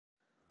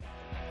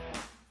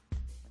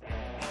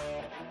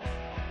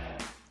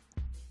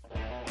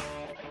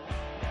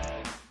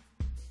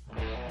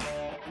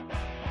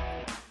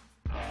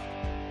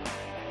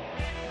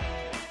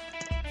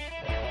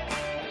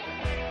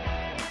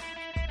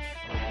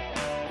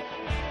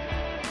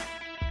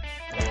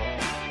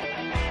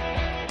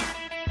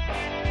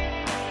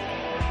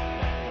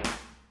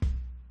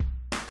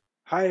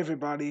Hi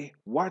everybody,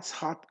 what's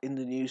hot in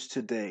the news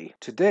today?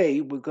 Today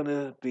we're going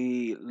to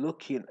be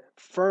looking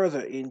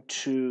further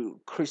into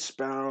Chris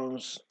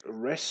Brown's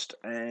arrest,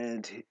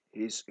 and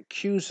his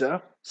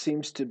accuser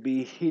seems to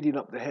be heating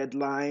up the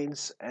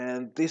headlines,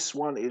 and this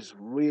one is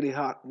really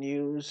hot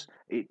news.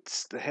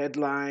 It's the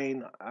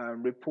headline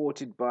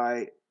reported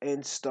by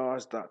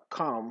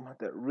nstars.com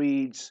that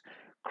reads,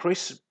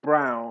 Chris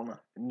Brown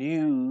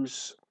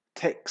news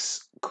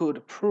text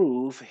could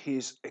prove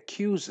his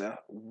accuser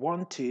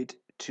wanted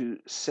to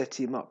set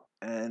him up.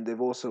 And they've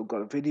also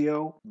got a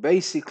video.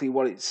 Basically,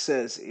 what it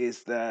says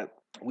is that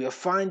we are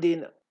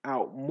finding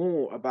out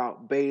more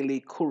about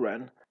Bailey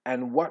Curran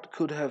and what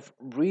could have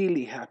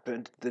really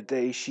happened the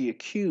day she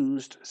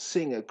accused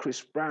singer Chris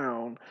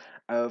Brown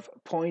of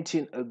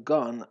pointing a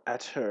gun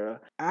at her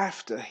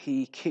after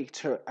he kicked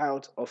her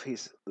out of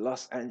his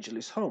Los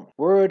Angeles home.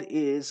 Word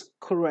is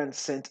Curran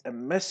sent a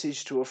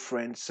message to a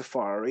friend,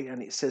 Safari,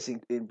 and it says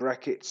in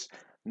brackets,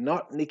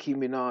 not Nicki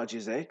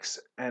Minaj's ex,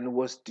 and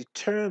was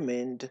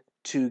determined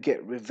to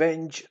get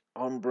revenge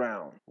on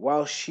Brown.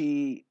 While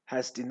she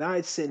has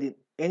denied sending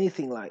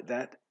anything like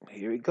that,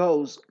 here it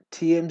goes,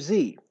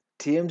 TMZ.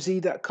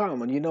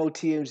 TMZ.com, and you know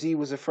TMZ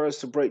was the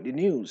first to break the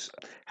news,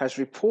 has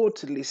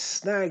reportedly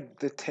snagged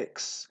the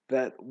texts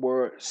that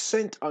were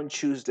sent on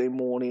Tuesday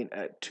morning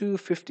at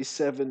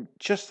 2:57,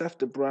 just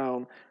after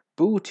Brown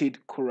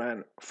booted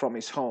Curran from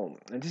his home.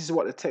 And this is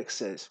what the text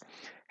says.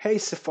 Hey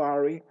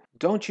Safari,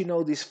 don't you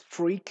know this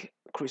freak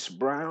Chris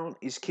Brown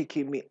is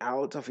kicking me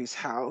out of his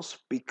house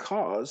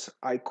because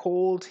I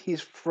called his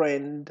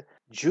friend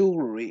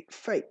jewelry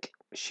fake,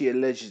 she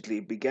allegedly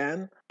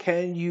began.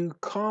 Can you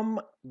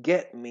come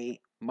get me?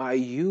 My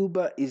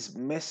Uber is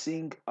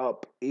messing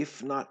up.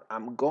 If not,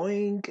 I'm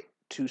going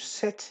to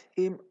set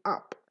him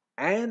up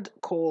and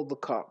call the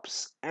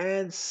cops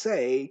and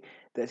say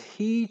that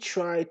he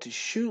tried to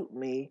shoot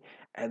me,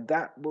 and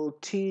that will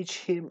teach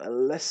him a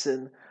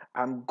lesson.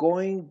 I'm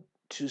going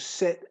to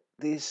set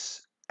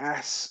this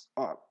ass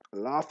up.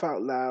 Laugh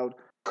out loud.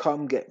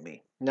 Come get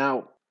me.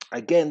 Now,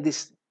 again,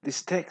 this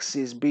text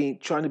is being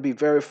trying to be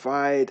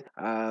verified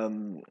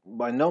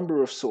by a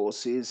number of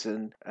sources,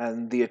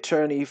 and the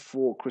attorney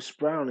for Chris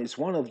Brown is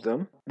one of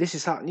them. This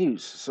is hot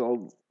news.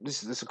 So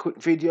this is a quick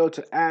video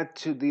to add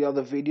to the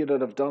other video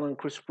that I've done on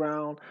Chris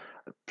Brown.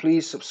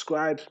 Please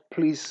subscribe.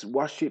 Please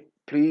watch it.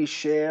 Please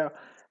share.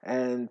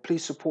 And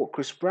please support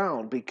Chris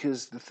Brown,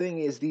 because the thing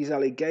is, these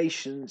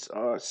allegations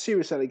are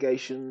serious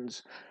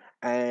allegations,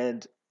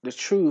 and the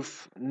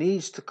truth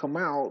needs to come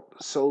out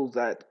so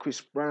that Chris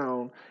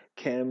Brown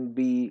can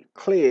be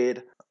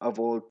cleared of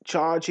all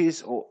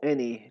charges or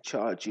any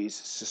charges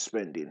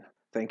suspending.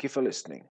 Thank you for listening.